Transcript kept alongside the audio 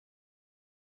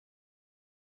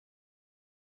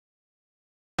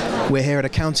We're here at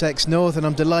Accountex North and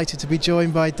I'm delighted to be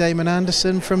joined by Damon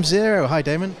Anderson from Xero. Hi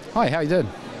Damon. Hi, how you doing?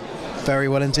 Very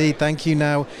well indeed, thank you.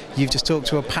 Now, you've just talked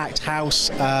to a packed house.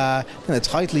 The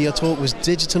title of your talk was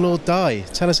Digital or Die.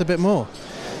 Tell us a bit more.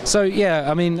 So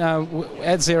yeah, I mean,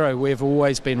 at Xero we've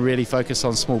always been really focused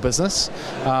on small business,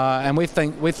 and we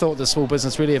thought that small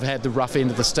business really have had the rough end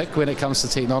of the stick when it comes to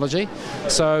technology.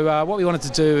 So what we wanted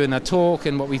to do in our talk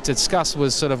and what we discussed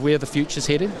was sort of where the future's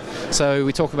headed. So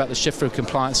we talk about the shift from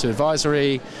compliance to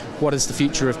advisory. What is the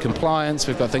future of compliance?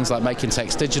 We've got things like making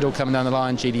tax digital coming down the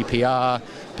line, GDPR,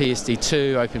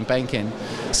 PSD2, open banking.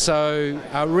 So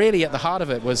really at the heart of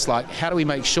it was like, how do we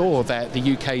make sure that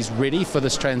the UK is ready for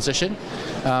this transition?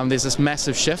 There's this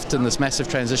massive shift and this massive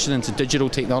transition into digital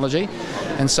technology,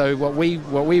 and so what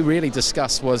we really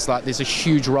discussed was like there's a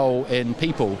huge role in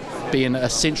people being a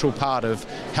central part of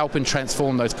helping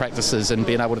transform those practices and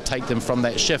being able to take them from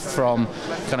that shift from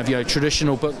kind of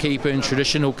traditional bookkeeping,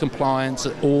 traditional compliance,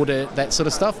 audit, that sort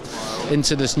of stuff,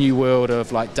 into this new world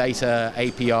of like data,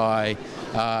 API,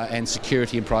 and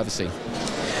security and privacy.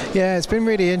 Yeah, it's been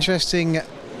really interesting.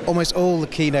 Almost all the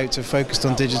keynotes have focused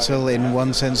on digital in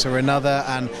one sense or another,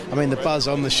 and I mean the buzz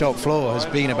on the shop floor has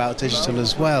been about digital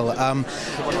as well.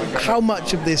 How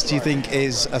much of this do you think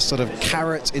is a sort of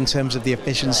carrot in terms of the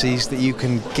efficiencies that you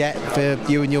can get for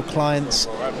you and your clients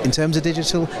in terms of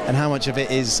digital, and how much of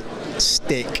it is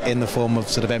stick in the form of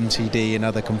sort of MTD and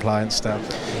other compliance stuff?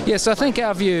 Yes, I think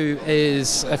our view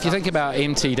is, if you think about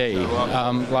MTD,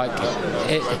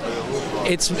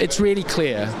 it's really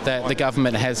clear that the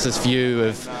government has this view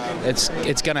of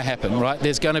it's going to happen, right?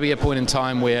 There's going to be a point in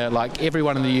time where like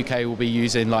everyone in the UK will be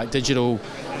using like digital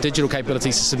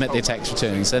capabilities to submit their tax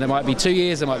returns, and it might be 2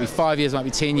 years, it might be 5 years, it might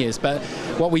be 10 years, but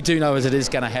what we do know is it is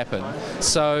going to happen.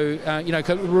 So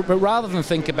but rather than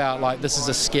think about like this is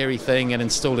a scary thing and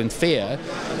instilling fear,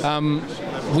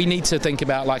 we need to think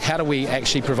about like how do we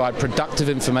actually provide productive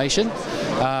information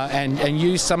and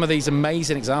use some of these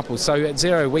amazing examples. So at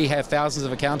Xero we have thousands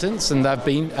of accountants, and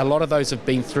a lot of those have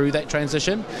been through that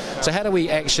transition. So how do we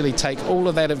actually take all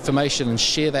of that information and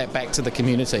share that back to the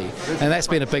community? And that's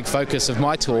been a big focus of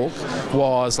my talk,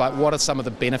 was like what are some of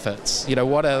the benefits?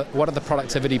 What are the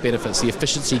productivity benefits, the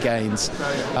efficiency gains?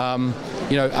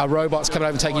 Are robots coming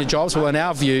over and taking your jobs? Well, in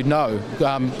our view, no.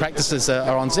 Practices that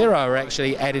are on Xero are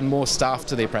actually adding more staff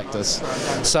to their practice.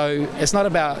 So it's not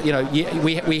about,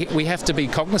 we have to be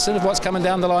cognizant of what's coming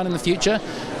down the line in the future,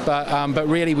 but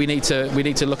really we need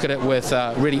to look at it with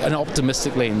really an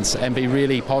optimistic lens and be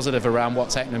really positive around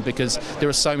what's happening, because there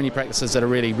are so many practices that are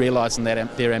really realising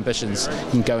that their ambitions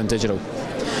can go in digital.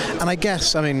 And I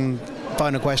guess,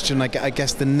 final question, I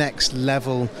guess the next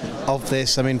level of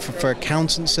this, for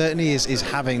accountants certainly, is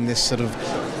having this sort of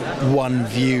one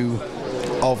view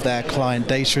of their client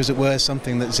data, as it were,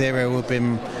 something that Xero have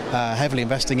been heavily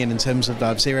investing in terms of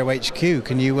Xero HQ.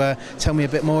 Can you tell me a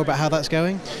bit more about how that's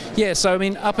going? Yeah, so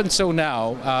up until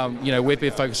now, we've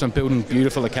been focused on building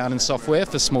beautiful accounting software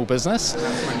for small business,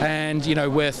 and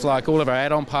with like all of our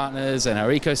add-on partners and our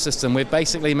ecosystem, we've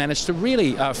basically managed to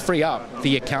really free up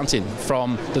the accounting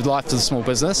from the life of the small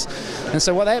business. And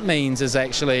so what that means is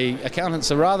actually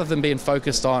accountants are, rather than being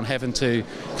focused on having to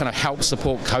kind of help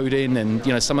support coding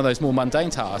and some of those more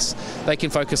mundane tasks, they can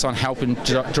focus on helping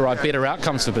derive better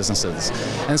outcomes for businesses.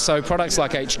 And so products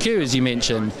like HQ, as you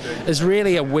mentioned, is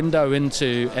really a window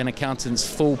into an accountant's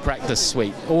full practice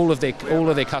suite, all of their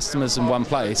customers in one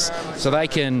place, so they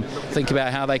can think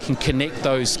about how they can connect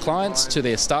those clients to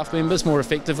their staff members more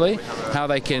effectively, how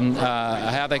they can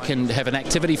have an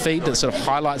activity feed that sort of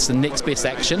highlights the next best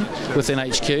action within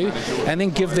HQ, and then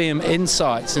give them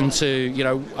insights into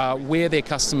where their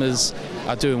customers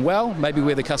are doing well, maybe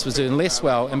where the customers are doing less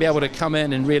well, and be able to come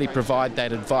in and really provide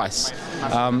that advice.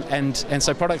 And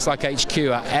so products like HQ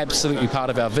are absolutely part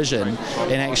of our vision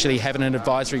in actually having an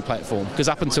advisory platform, because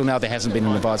up until now there hasn't been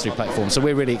an advisory platform. So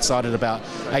we're really excited about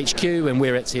HQ and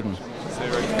where it's heading.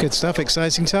 Good stuff,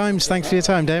 exciting times. Thanks for your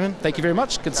time, Damon. Thank you very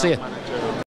much, good to see you.